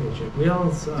Coast Championship. We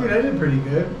all suck. Dude, I did pretty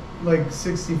good. Like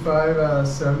 65 out of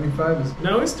 75 is...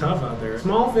 No, it's tough out there.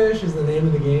 Small fish is the name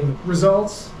of the game.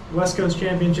 Results, West Coast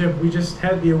Championship. We just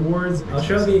had the awards. I'll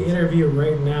show the interview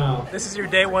right now. This is your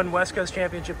day one West Coast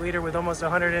Championship leader with almost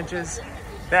 100 inches.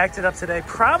 Backed it up today.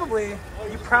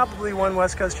 You probably won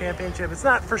West Coast Championship. It's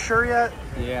not for sure yet.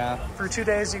 Yeah. For 2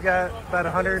 days, you got about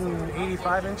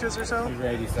 185 inches or so?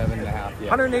 187 and a half, yeah.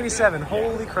 187,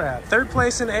 holy crap. Third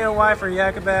place in AOY for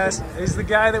Yak-a-Bass is the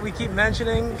guy that we keep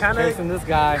mentioning. Kind of chasing this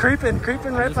guy. Creeping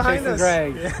right behind us.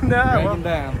 Greg. No,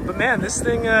 down. But man, this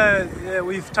thing,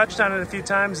 we've touched on it a few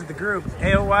times at the group.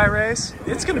 AOY race,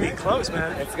 it's going to be close,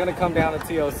 man. It's going to come down to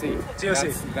TOC.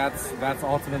 TOC. That's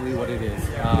ultimately what it is.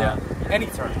 Any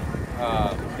tournament.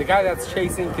 The guy that's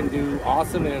chasing can do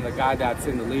awesome, and the guy that's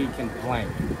in the lead can blank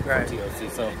from TOC.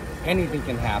 So anything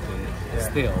can happen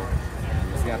still.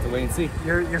 Just have to wait and see.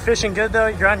 You're fishing good though.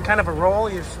 You're on kind of a roll.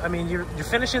 You're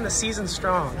finishing the season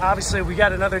strong. Obviously, we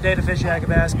got another day to fish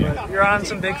Yak-a-Bass, but you're on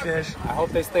some big fish. I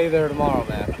hope they stay there tomorrow,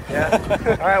 man.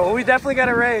 Yeah. All right. Well, we definitely got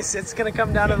a race. It's gonna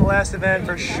come down to the last event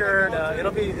for sure.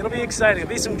 It'll be exciting. It'll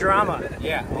be some drama.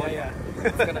 Yeah. Oh yeah. All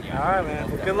right, man.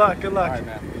 Well, good luck. Good luck. All right,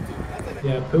 man.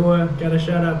 Yeah, Pua, gotta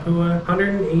shout out Pua.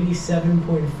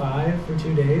 187.5 for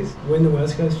 2 days. Win the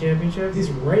West Coast Championship. He's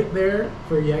right there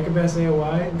for Yak-a-Bass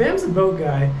AOY. Bam's a boat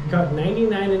guy. He caught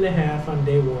 99.5 on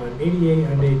day one, 88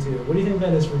 on day two. What do you think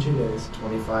that is for 2 days?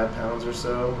 25 pounds or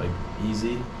so, like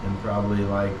easy, and probably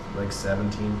like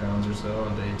 17 pounds or so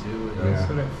on day two. Yeah.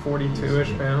 So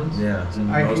 42-ish pounds. Yeah.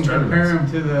 I can compare him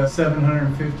to the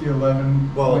 750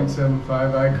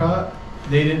 11.75 I caught.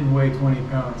 They didn't weigh 20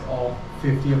 pounds, all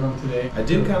 50 of them today. I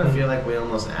do kind of feel like we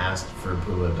almost asked for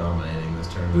Pua dominating this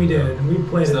tournament. We did. We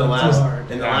played it up too hard.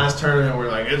 In the last tournament,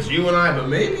 we're like, it's you and I, but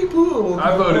maybe Pua will come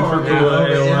I voted for Pua.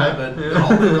 Yeah, but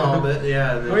Alden called it.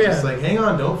 Yeah, they're just like, hang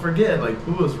on, don't forget, like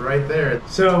Pua's right there.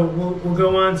 So we'll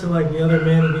go on to like the other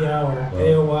man of the hour.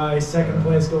 AOY, second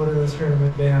place going into this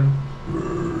tournament. Bam.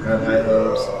 Had high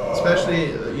hopes,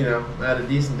 especially I had a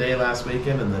decent day last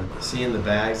weekend, and then seeing the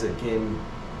bags that came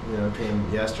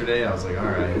yesterday, I was like, all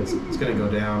right, it's gonna go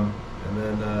down, and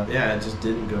then it just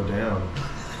didn't go down.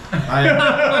 I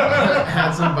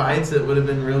had some bites that would have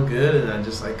been real good, and I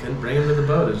couldn't bring them to the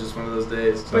boat. It's just one of those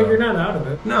days. So. But you're not out of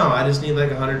it. No, I just need like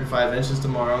 105 inches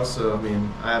tomorrow. So I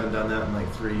mean, I haven't done that in like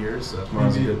 3 years. So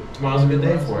tomorrow's a good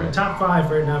day for it. Top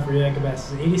 5 right now for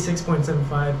Yak-a-Bass is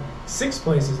 86.75. Sixth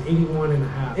place is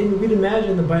 81.5. And we'd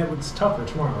imagine the bite was tougher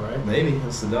tomorrow, right? Maybe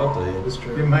it's the Delta. It's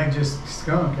true. It might just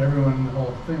skunk. Everyone in the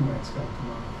whole thing might skunk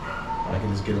tomorrow. I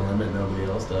can just get a limit nobody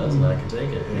else does, and I can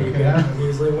take it. There you go.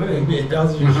 Easily winning. All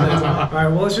right,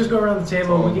 well, let's just go around the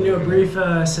table. We can do a brief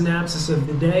synopsis of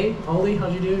the day. Ollie,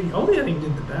 how'd you do? Ollie, I think,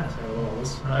 did the best out of all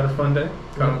this. I had a fun day.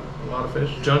 Caught a lot of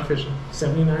fish. Junk fishing.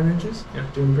 79 inches? Yeah.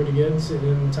 Doing pretty good. Sitting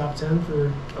in the top 10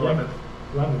 for 11th.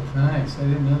 11th. Nice. I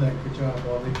didn't know that. Good job,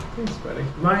 Ollie. Thanks, buddy.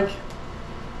 Mike?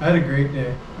 I had a great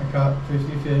day. I caught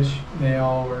 50 fish. They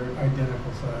all were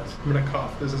identical size. I'm gonna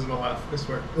cough. This isn't a laugh. I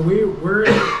swear. We're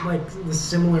in like the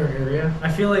similar area.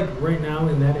 I feel like right now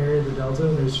in that area of the Delta,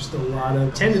 there's just a lot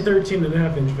of 10 to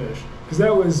 13.5 inch fish. Because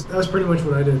that was pretty much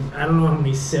what I did. I don't know how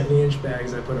many 70-inch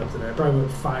bags I put up today. Probably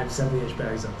about 5 70-inch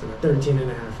bags up today.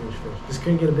 13.5-inch fish. Just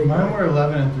couldn't get a big Mine bite. were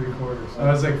 11 3/4.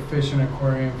 I was like fishing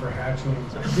aquarium for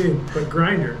hatchlings. Dude, but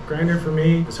grinder for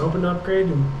me, was hoping to upgrade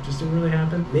and just didn't really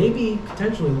happen. Maybe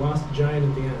potentially lost a giant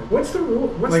at the end. What's the rule?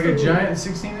 What's like the a rule? giant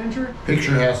 16-incher?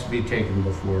 Picture has to be taken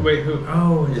before. Wait, who?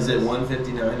 Oh, Is it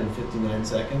 1:59 and 59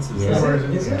 seconds? Is it?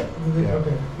 Yeah.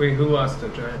 Okay. Wait, who lost a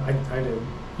giant? I did.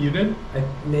 You did?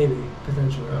 Maybe,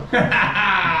 potentially.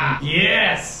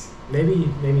 Yes!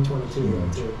 Maybe 22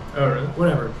 too. Oh, really?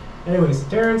 Whatever. Anyways,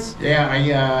 Terrence. Yeah, I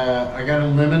got a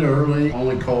limit early.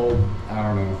 Only caught, I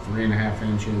don't know, 3.5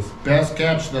 inches. Best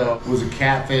catch though was a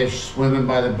catfish swimming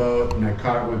by the boat, and I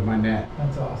caught it with my net.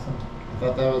 That's awesome. I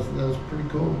thought that was pretty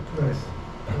cool. Nice.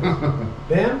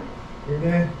 Bam, your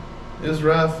day. It was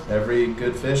rough. Every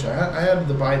good fish. I had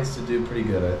the bites to do pretty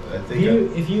good. I think.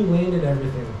 If you landed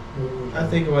everything, I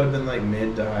think it would have been like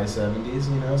mid to high 70s,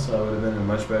 so I would have been in a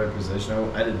much better position.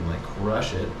 I didn't like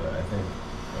crush it, but I think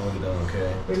I would have done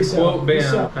okay. To quote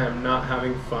Bam, I am not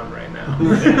having fun right now.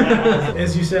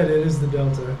 As you said, it is the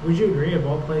Delta. Would you agree, of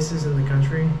all places in the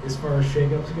country, as far as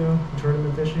shakeups go, in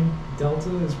tournament fishing,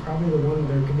 Delta is probably the one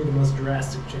there could be the most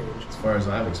drastic change. As far as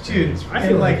I've experienced. Dude, I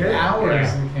feel like hours.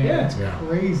 Yeah. It's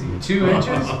crazy. 2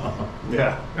 inches?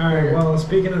 Yeah. All right, well,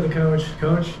 speaking of the coach,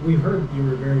 we heard you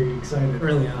were very excited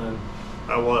early on.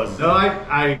 I was. No,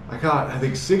 I caught, I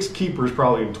think 6 keepers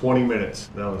probably in 20 minutes.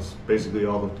 That was basically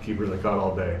all the keepers I caught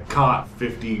all day. Caught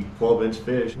 50 12-inch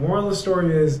fish. Moral of the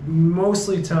story is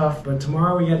mostly tough, but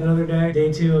tomorrow we get another day.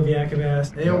 Day 2 of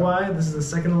Yak-a-Bass. AOY, this is the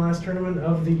second to last tournament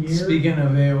of the year. Speaking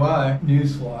of AOY,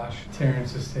 newsflash,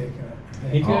 Terrence is taking it.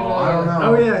 He could. I don't know.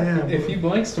 Oh yeah. If he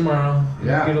blinks tomorrow,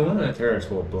 Yeah. get a limit. Terrence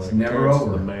will blink. It's never Terrence is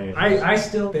over. the man. I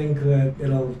still think that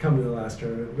it'll come to the last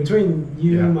tournament between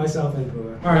you, myself, and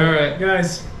Pua. All right,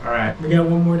 guys. All right. We got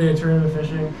one more day of tournament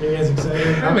fishing. Are you guys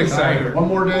excited? I'm excited. One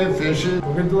more day of fishing.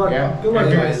 Well, good luck. Yeah. Good luck,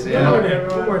 guys. Yeah. One more day.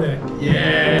 One more day.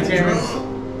 Yeah, Terrence.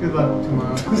 Good luck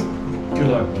tomorrow. Good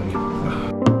luck,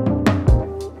 buddy.